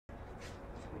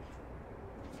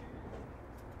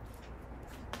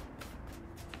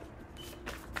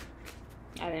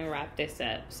ahead and wrap this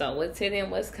up. So what's hidden,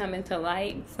 what's coming to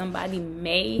light? Somebody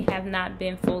may have not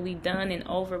been fully done and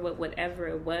over with whatever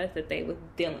it was that they was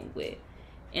dealing with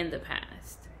in the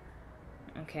past.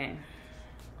 Okay.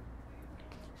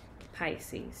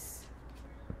 Pisces.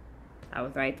 I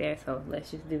was right there, so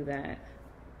let's just do that.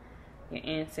 Your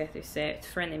ancestor said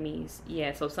frenemies.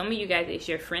 Yeah, so some of you guys, it's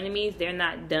your frenemies. They're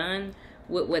not done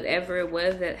with whatever it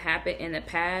was that happened in the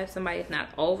past. Somebody's not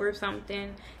over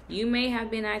something. You may have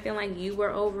been acting like you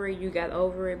were over it, you got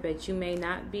over it, but you may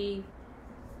not be.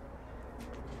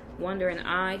 Wondering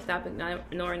eye, stop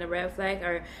ignoring the red flag.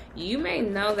 Or you may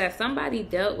know that somebody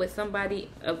dealt with somebody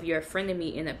of your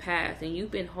frenemy in the past, and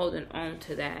you've been holding on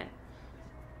to that.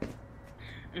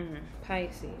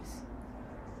 Pisces.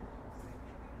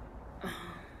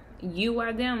 You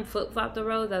are them. Flip-flop the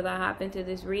roles as I hop into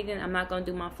this reading. I'm not going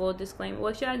to do my full disclaimer.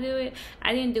 What should I do it?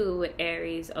 I didn't do it with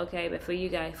Aries, okay? But for you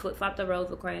guys, flip-flop the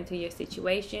roles according to your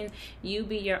situation. You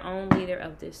be your own leader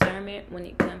of discernment when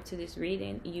it comes to this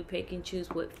reading. You pick and choose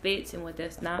what fits and what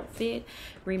does not fit.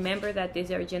 Remember that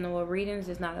these are general readings.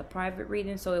 It's not a private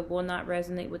reading, so it will not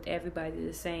resonate with everybody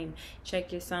the same.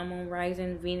 Check your sun, moon,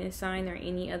 rising, Venus sign, or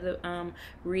any other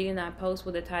reading I post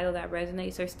with a title that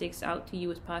resonates or sticks out to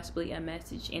you as possibly a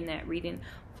message in that reading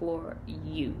for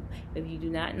you. If you do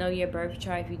not know your birth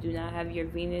chart, if you do not have your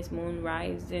Venus, moon,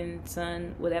 rising,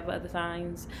 sun, whatever other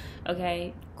signs,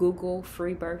 okay, Google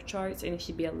free birth charts, and it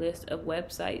should be a list of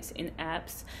websites and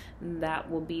apps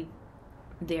that will be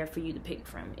there for you to pick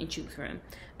from and choose from.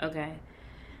 Okay.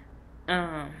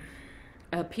 A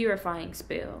purifying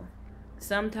spell.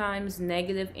 Sometimes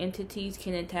negative entities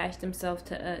can attach themselves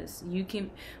to us. We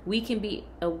can be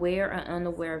aware or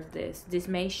unaware of this. This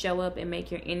may show up and make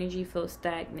your energy feel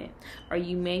stagnant, or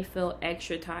you may feel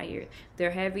extra tired. Their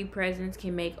heavy presence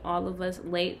can make all of us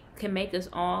late, can make us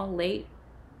all late.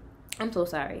 I'm so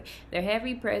sorry. Their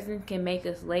heavy presence can make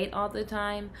us late all the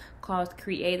time, cause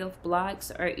creative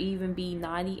blocks, or even be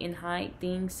naughty and hide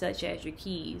things such as your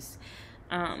keys.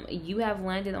 You have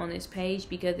landed on this page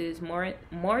because it is more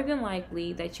than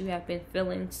likely that you have been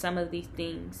feeling some of these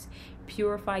things.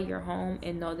 Purify your home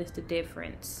and notice the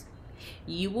difference.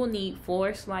 You will need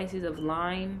 4 slices of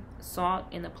lime, salt,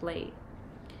 and a plate.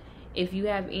 If you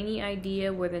have any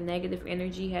idea where the negative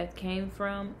energy has came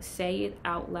from, say it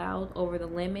out loud over the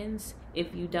lemons.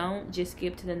 If you don't, just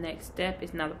skip to the next step.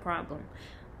 It's not a problem.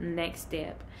 Next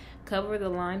step. Cover the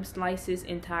lime slices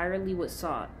entirely with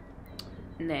salt.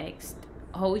 Next.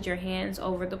 Hold your hands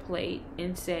over the plate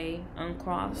and say,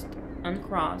 uncrossed,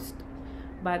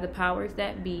 by the powers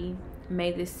that be,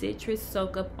 may the citrus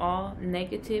soak up all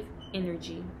negative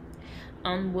energy.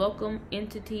 Unwelcome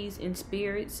entities and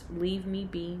spirits, leave me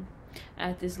be.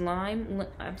 As this lemon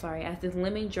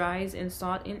dries in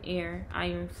salt and air, I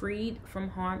am freed from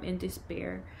harm and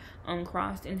despair,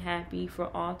 uncrossed and happy for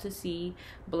all to see.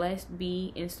 Blessed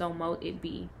be, and so mote it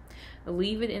be.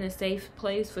 Leave it in a safe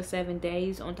place for 7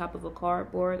 days on top of a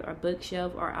cardboard or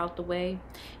bookshelf or out the way.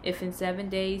 If in 7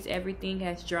 days everything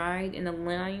has dried and the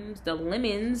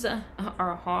lemons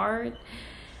are hard,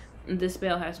 the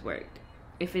spell has worked.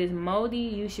 If it is moldy,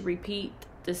 you should repeat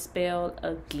the spell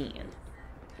again.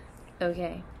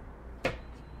 Okay.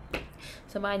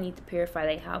 Somebody needs to purify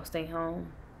their house, their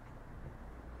home.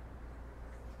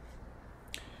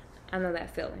 I know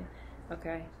that feeling.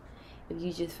 Okay. If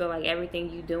you just feel like everything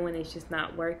you're doing is just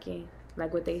not working,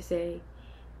 like what they say,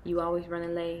 you always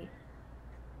running late.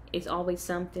 It's always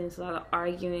something. It's a lot of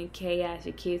arguing, chaos.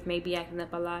 Your kids may be acting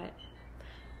up a lot.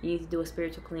 You need to do a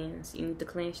spiritual cleanse. You need to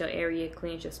cleanse your area,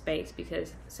 cleanse your space,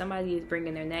 because somebody is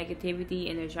bringing their negativity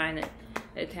and they're trying to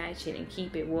attach it and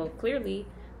keep it. Well, clearly,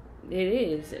 it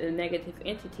is a negative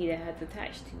entity that has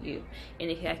attached to you, and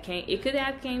it could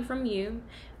have came from you.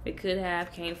 It could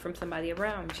have came from somebody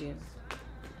around you.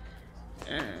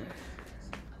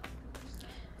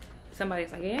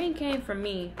 Somebody's like, it ain't came from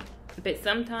me. But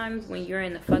sometimes when you're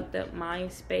in a fucked up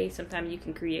mind space, sometimes you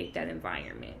can create that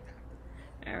environment.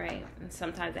 Alright? And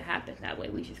sometimes it happens that way.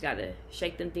 We just gotta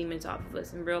shake them demons off of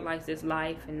us and realize this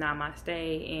life and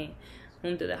namaste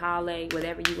and to the holiday,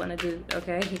 whatever you want to do.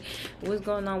 Okay, what's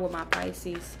going on with my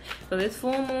Pisces? So this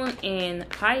full moon in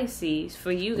Pisces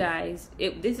for you guys,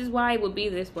 this is why it would be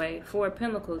this way. 4 of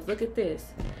Pentacles. Look at this.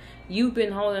 You've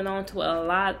been holding on to a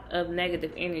lot of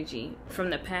negative energy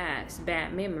from the past,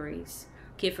 bad memories.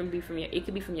 It could be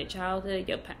from your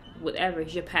childhood, whatever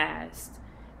is your past.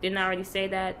 Didn't I already say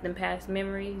that? Them past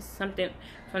memories, something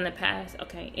from the past.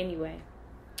 Okay, anyway.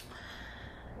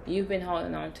 You've been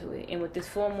holding on to it. And with this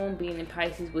full moon being in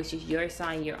Pisces, which is your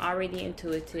sign, you're already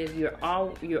intuitive. You're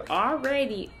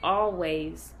already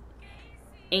always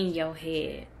in your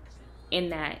head, in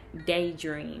that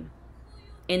daydream,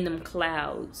 in them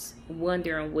clouds,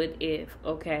 wondering what if,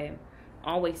 okay?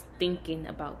 Always thinking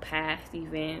about past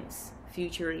events,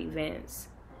 future events.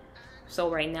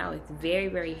 So right now, it's very,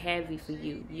 very heavy for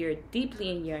you. You're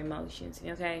deeply in your emotions,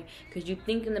 okay? Because you're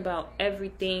thinking about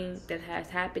everything that has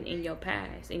happened in your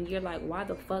past. And you're like, why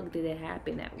the fuck did it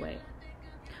happen that way?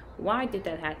 Why did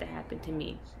that have to happen to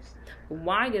me?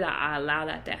 Why did I allow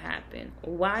that to happen?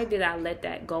 Why did I let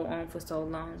that go on for so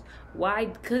long? Why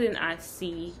couldn't I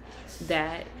see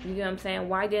that? You know what I'm saying?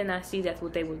 Why didn't I see that's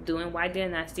what they were doing? Why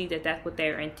didn't I see that that's what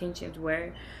their intentions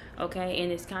were? Okay,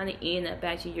 and it's kind of eating up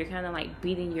at you. You're kind of like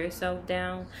beating yourself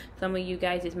down. Some of you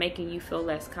guys, is making you feel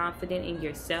less confident in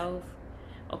yourself.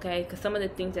 Okay, because some of the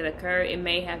things that occur, it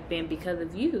may have been because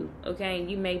of you. Okay, and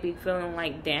you may be feeling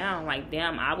like down, like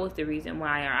damn, I was the reason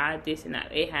why, or I this and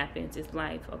that. It happens, it's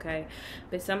life. Okay,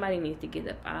 but somebody needs to get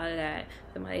up out of that.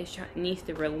 Somebody needs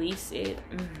to release it.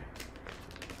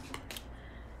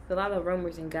 A lot of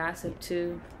rumors and gossip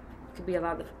too. Could be a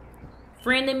lot of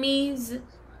frenemies.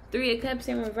 3 of Cups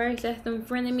in reverse, that's them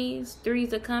frenemies.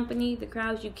 3's of company, the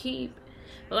crowds you keep.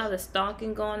 A lot of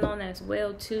stalking going on as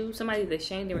well too. Somebody's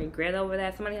ashamed and regret over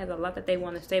that. Somebody has a lot that they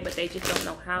want to say, but they just don't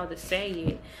know how to say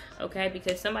it. Okay,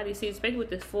 because somebody sees, especially with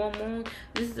this full moon,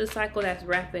 this is a cycle that's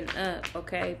wrapping up.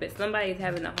 Okay, but somebody's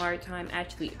having a hard time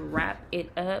actually wrap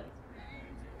it up.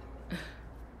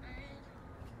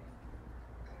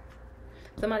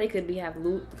 Somebody could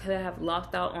have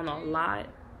lost out on a lot.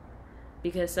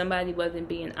 Because somebody wasn't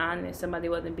being honest, somebody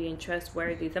wasn't being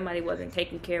trustworthy, somebody wasn't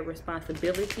taking care of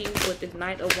responsibilities with this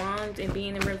Knight of Wands and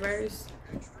being in reverse.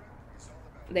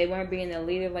 They weren't being a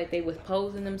leader like they was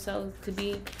posing themselves to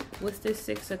be. What's this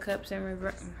 6 of Cups in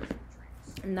reverse?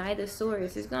 Knight of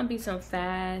Swords. There's going to be some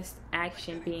fast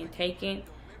action being taken.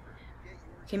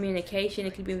 Communication.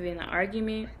 It could be in an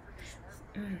argument.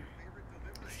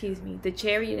 Excuse me. The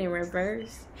Chariot in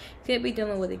reverse. Could be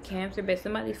dealing with a Cancer, but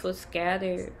somebody feels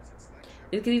scattered.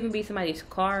 It could even be somebody's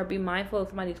car. Be mindful of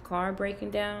somebody's car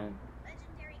breaking down.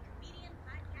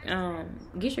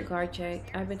 Get your car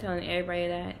checked. I've been telling everybody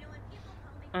that.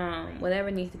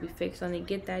 Whatever needs to be fixed on it,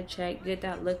 get that checked, get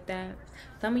that looked at.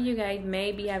 Some of you guys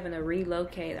may be having to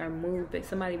relocate or move, but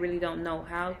somebody really don't know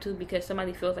how to because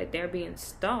somebody feels like they're being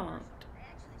stalked.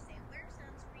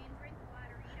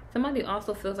 Somebody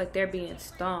also feels like they're being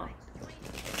stalked.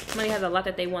 Somebody has a lot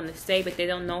that they want to say, but they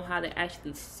don't know how to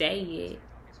actually say it.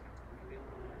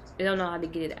 They don't know how to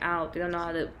get it out. They don't know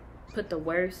how to put the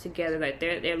words together. Like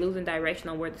they're losing direction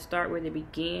on where to start, where to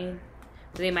begin.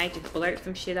 So they might just blurt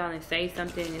some shit out and say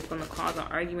something, and it's going to cause an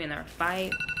argument or a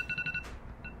fight.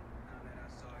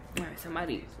 Or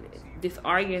this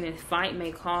argument and fight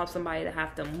may cause somebody to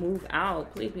have to move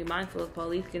out. Please be mindful of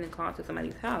police getting called to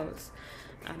somebody's house.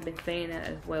 I've been saying that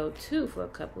as well too for a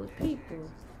couple of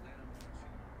people.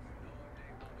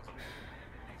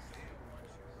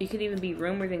 It could even be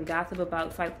rumors and gossip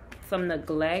about like some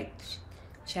neglect,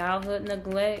 childhood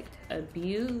neglect,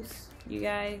 abuse, you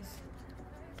guys.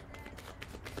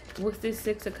 What's this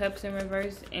 6 of Cups in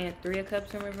reverse and 3 of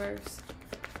Cups in reverse?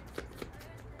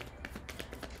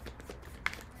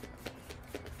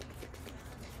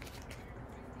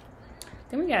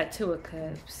 Then we got 2 of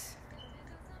Cups.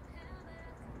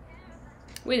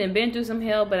 We done been through some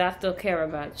hell, but I still care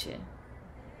about you.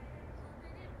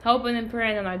 Hoping and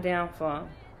praying on our downfall.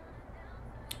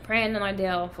 Praying on our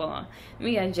downfall.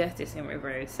 We got Justice in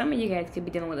reverse. Some of you guys could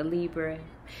be dealing with a Libra,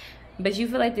 but you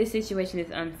feel like this situation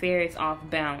is unfair, it's off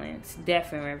balance.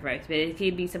 Death in reverse. But it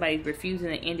could be somebody's refusing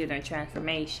to end their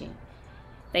transformation.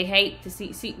 They hate to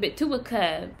see but 2 of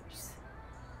Cups.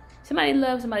 Somebody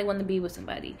loves somebody, want to be with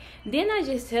somebody. Didn't I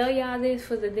just tell y'all this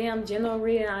for the damn general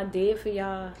reading I did for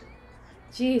y'all?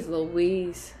 Jeez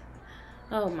Louise.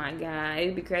 Oh my God,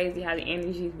 it'd be crazy how the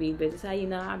energies be, but it's how you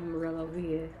know I'm real over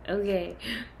here. Okay,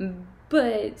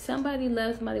 but somebody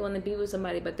loves somebody, want to be with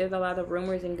somebody, but there's a lot of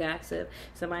rumors and gossip.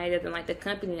 Somebody doesn't like the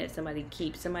company that somebody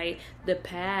keeps. The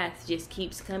past just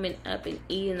keeps coming up and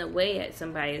eating away at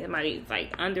somebody. Somebody's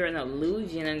like under an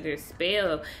illusion, under a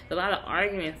spell. There's a lot of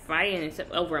arguing, fighting,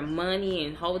 and over money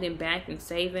and holding back and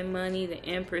saving money. The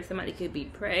Empress, somebody could be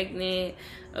pregnant.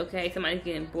 Okay, somebody's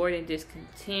getting bored and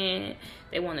discontent.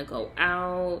 They want to go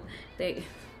out.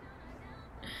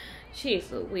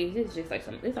 Jeez Louise, it's just like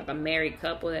it's like a married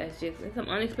couple that's just some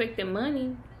unexpected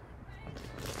money.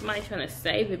 Somebody's trying to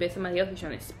save it, but somebody else is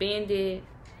trying to spend it.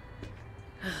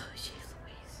 Oh, jeez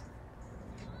Louise.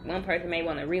 One person may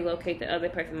want to relocate, the other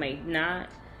person may not.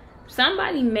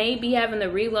 Somebody may be having to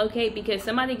relocate because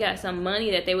somebody got some money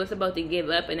that they were supposed to give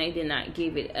up and they did not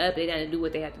give it up. They got to do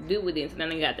what they have to do with it. So then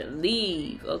they got to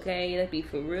leave. Okay, let's be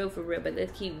for real. But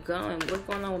let's keep going. What's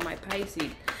going on with my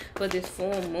Pisces for this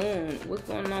full moon? What's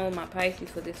going on with my Pisces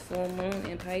for this full moon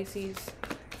in Pisces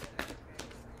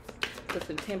for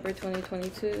September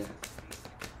 2022?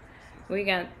 We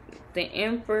got the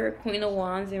Emperor, Queen of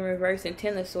Wands in reverse, and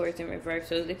Ten of Swords in reverse.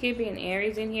 So there could be an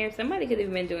Aries in here. Somebody could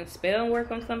have been doing spell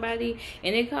work on somebody,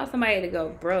 and it caused somebody to go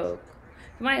broke.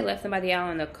 Somebody left somebody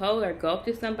out in the cold or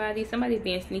ghosted somebody. Somebody's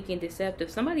being sneaky and deceptive.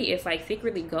 Somebody is like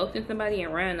secretly ghosting somebody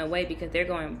and running away because they're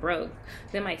going broke.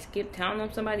 They might skip telling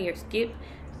on somebody or skip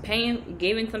paying,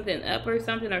 giving something up or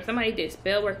something. Or somebody did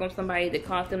spell work on somebody that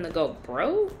caused them to go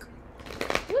broke.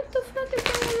 What the fuck is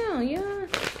going on, y'all?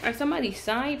 Or somebody's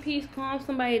side piece caused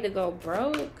somebody to go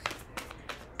broke.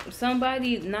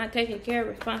 Somebody not taking care of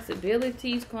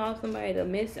responsibilities caused somebody to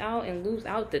miss out and lose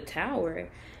out the tower.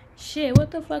 Shit,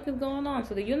 what the fuck is going on?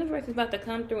 So the universe is about to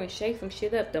come through and shake some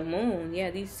shit up. The moon, yeah,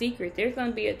 these secrets. There's going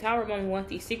to be a tower moment once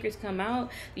these secrets come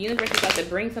out. The universe is about to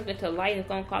bring something to light and it's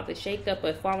going to cause a shake up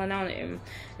or falling out. And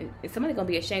somebody's going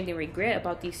to be ashamed and regret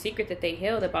about these secrets that they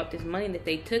held, about this money that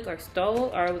they took or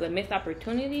stole, or it was a missed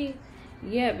opportunity.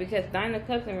 Yeah, because Nine of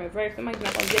Cups in reverse, somebody's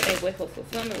not going to get their wish for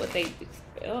fulfillment what they...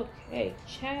 Okay,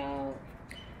 child.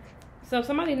 So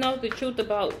somebody knows the truth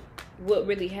about what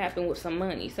really happened with some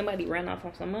money. Somebody ran off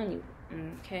on some money.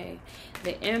 Okay.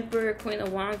 The Emperor, Queen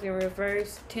of Wands in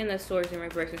reverse, Ten of Swords in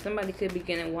reverse. And somebody could be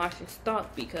getting washed and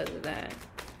stalked because of that.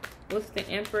 What's the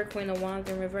Emperor, Queen of Wands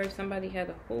in reverse? Somebody had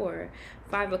a whore.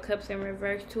 Five of Cups in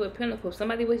reverse, Two of Pentacles.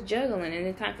 Somebody was juggling and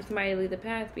it's time for somebody to leave the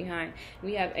past behind.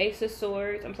 We have Ace of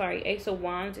Swords, Ace of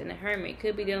Wands and the Hermit.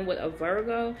 Could be dealing with a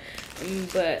Virgo.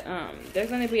 But there's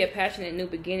going to be a passionate new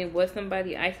beginning. Will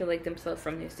somebody isolate themselves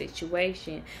from this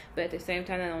situation? But at the same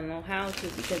time, I don't know how to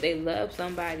because they love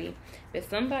somebody. But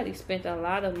somebody spent a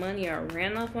lot of money or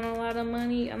ran off on a lot of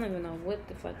money. I don't even know what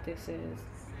the fuck this is.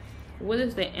 What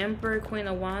is the Emperor, Queen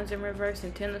of Wands in reverse,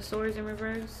 and Ten of Swords in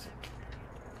reverse?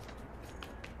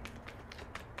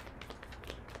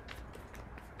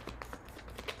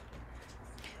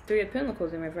 Three of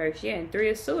Pentacles in reverse, yeah, and Three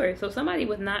of Swords. So somebody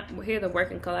was not here to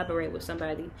work and collaborate with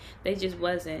somebody. They just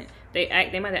wasn't. They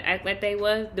might have acted like they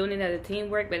was doing it as a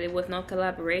teamwork, but it was no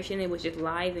collaboration. It was just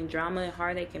lies and drama and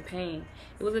heartache and pain.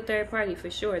 It was a third party for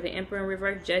sure. The Emperor in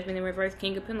reverse, Judgment in reverse,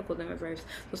 King of Pentacles in reverse.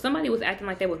 So somebody was acting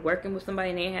like they was working with somebody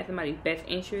and they had somebody's best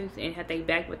interest and had they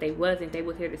back, but they wasn't. They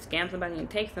was here to scam somebody and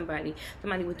take somebody.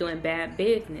 Somebody was doing bad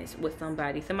business with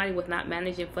somebody. Somebody was not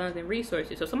managing funds and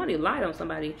resources. So somebody lied on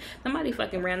somebody. Somebody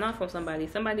fucking ran off on somebody.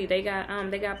 Somebody they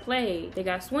got played. They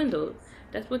got swindled.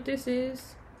 That's what this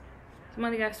is.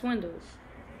 Somebody got swindled.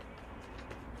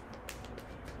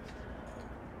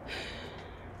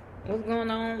 What's going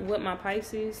on with my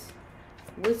Pisces?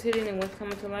 What's hidden and what's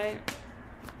coming to light?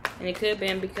 And it could have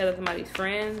been because of somebody's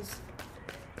friends,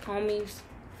 homies,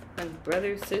 like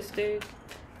brothers, sisters.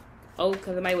 Oh,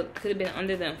 because somebody could have been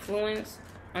under the influence,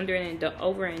 under an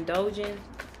overindulgence.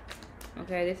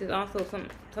 Okay, this is also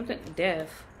something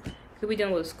death. Could be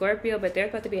dealing with Scorpio, but there's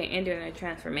about to be an ending and a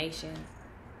transformation.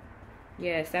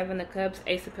 Yeah, Seven of Cups,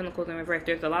 Ace of Pentacles in reverse.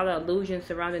 There's a lot of illusions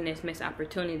surrounding this missed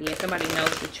opportunity, and somebody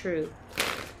knows the truth.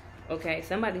 Okay,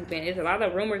 there's a lot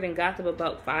of rumors and gossip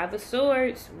about Five of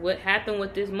Swords. What happened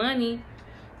with this money?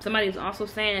 Somebody's also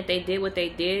saying that they did what they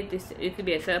did. It could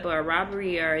be a setup or a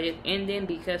robbery, or it ending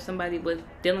because somebody was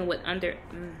dealing with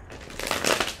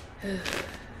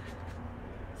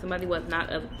somebody was not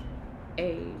of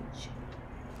age.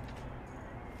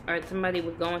 Or somebody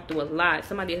was going through a lot.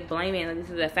 Somebody is blaming. This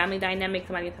is a family dynamic.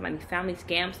 Somebody's family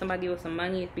scammed somebody with some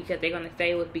money. It's because they're going to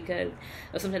say it was because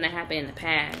of something that happened in the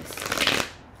past.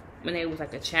 When they was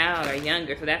like a child or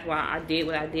younger. So that's why I did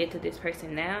what I did to this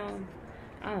person now.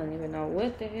 I don't even know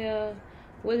what the hell.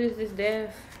 What is this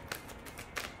death?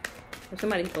 If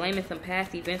somebody's blaming some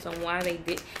past events on why they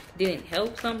didn't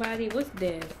help somebody. What's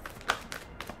death?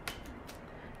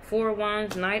 Four of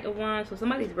Wands, Knight of Wands. So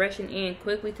somebody's rushing in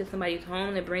quickly to somebody's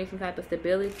home to bring some type of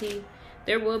stability.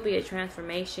 There will be a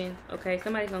transformation, okay?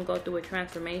 Somebody's going to go through a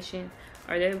transformation,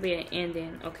 or there will be an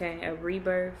ending, okay? A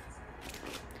rebirth.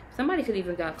 Somebody could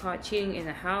even got caught cheating in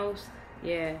the house.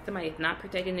 Yeah, somebody's not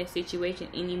protecting this situation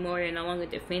anymore. They're no longer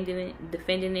defending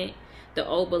it. The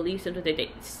old belief system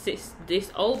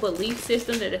this old belief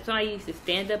system that somebody used to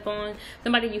stand up on.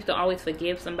 Somebody used to always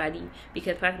forgive somebody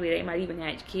because possibly they might even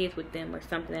have kids with them or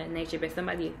something of that nature. But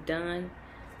somebody is done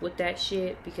with that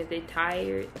shit because they're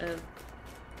tired of,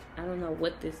 I don't know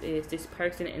what this is. This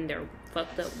person in their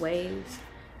fucked up ways,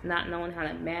 not knowing how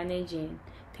to manage and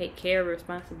take care of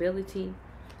responsibility.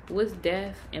 What's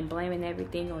death and blaming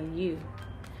everything on you?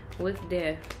 What's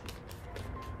death?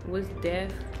 What's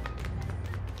death?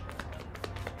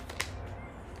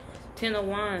 10 of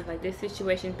Wands, like this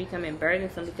situation is becoming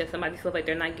burdensome because somebody feels like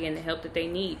they're not getting the help that they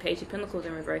need. Page of Pentacles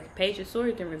in reverse. Page of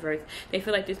Swords in reverse. They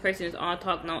feel like this person is all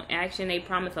talk, no action. They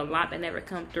promise a lot but never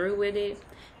come through with it.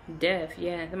 Death,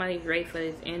 yeah. Somebody's ready for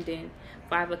this ending.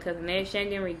 5 of Cups. And they're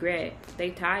ashamed and regret.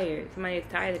 They tired. Somebody is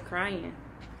tired of crying.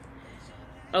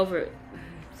 Over.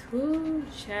 Ooh,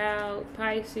 child.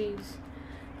 Pisces.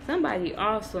 Somebody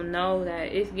also know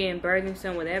that it's getting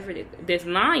burdensome, whatever this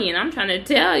lying. I'm trying to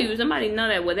tell you, somebody know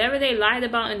that whatever they lied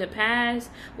about in the past,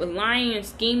 with lying and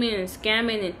scheming and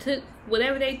scamming and took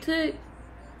whatever they took,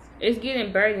 it's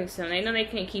getting burdensome. They know they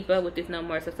can't keep up with this no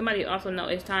more. So somebody also know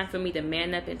it's time for me to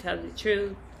man up and tell the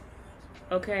truth,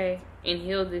 okay, and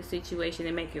heal this situation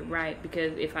and make it right.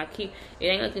 Because if I keep, it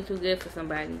ain't looking too good for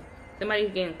somebody.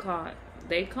 Somebody's getting caught.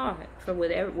 They caught for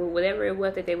whatever it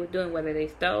was that they were doing, whether they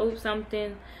stole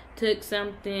something, took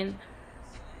something,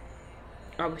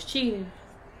 or was cheating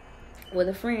with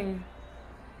a friend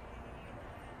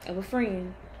of a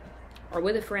friend, or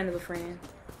with a friend of a friend.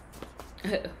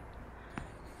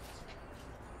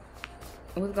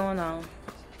 What's going on?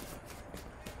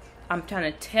 I'm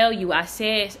trying to tell you, I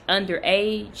said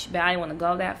underage, but I didn't want to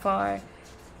go that far.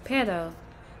 Pedo.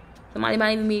 Somebody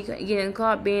might even be getting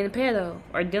caught being a pedo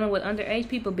or dealing with underage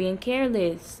people being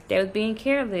careless. They was being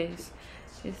careless.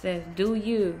 It says, do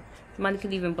you. Somebody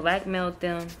could even blackmail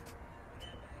them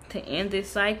to end this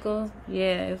cycle.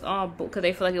 Yeah, it's all because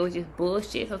they feel like it was just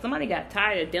bullshit. So somebody got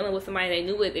tired of dealing with somebody they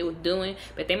knew what they was doing,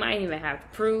 but they might even have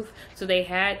proof. So they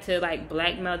had to like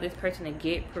blackmail this person to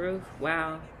get proof.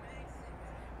 Wow.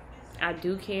 I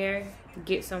do care.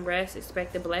 Get some rest.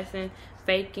 Expect a blessing.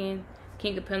 Faking.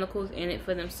 King of Pentacles in it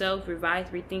for themselves. Revise,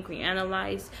 rethink,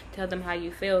 reanalyze. Tell them how you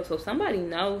feel. So somebody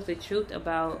knows the truth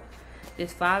about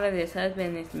this father, this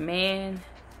husband, this man.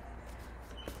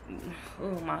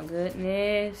 Oh my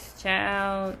goodness,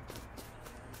 child.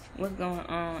 What's going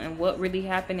on and what really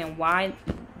happened and why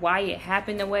it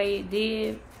happened the way it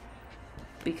did.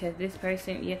 Because this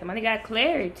person, yeah, somebody got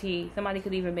clarity. Somebody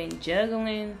could even been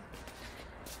juggling.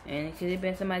 And it could have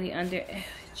been somebody under.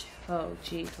 Oh,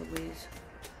 jeez Louise.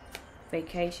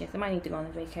 Vacation. Somebody need to go on a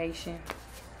vacation.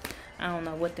 I don't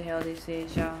know what the hell this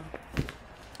is, y'all.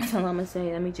 That's all I'm gonna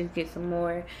say. Let me just get some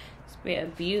more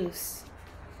abuse.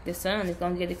 The sun is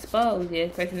gonna get exposed.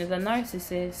 This person is a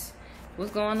narcissist.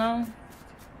 What's going on?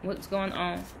 What's going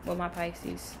on with my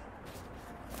Pisces?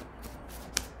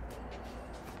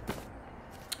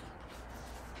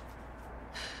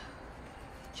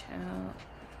 Child.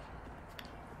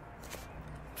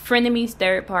 Frenemies,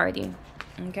 third party.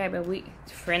 Okay, but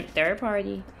third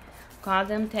party. Call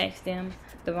them, text them.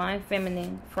 Divine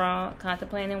feminine, fraud,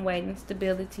 contemplating, waiting,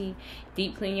 stability,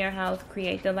 deep clean your house,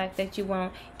 create the life that you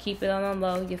want, keep it on the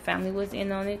low. Your family was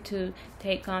in on it too.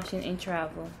 Take caution and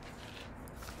travel.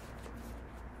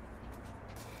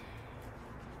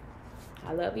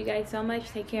 I love you guys so much.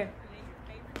 Take care.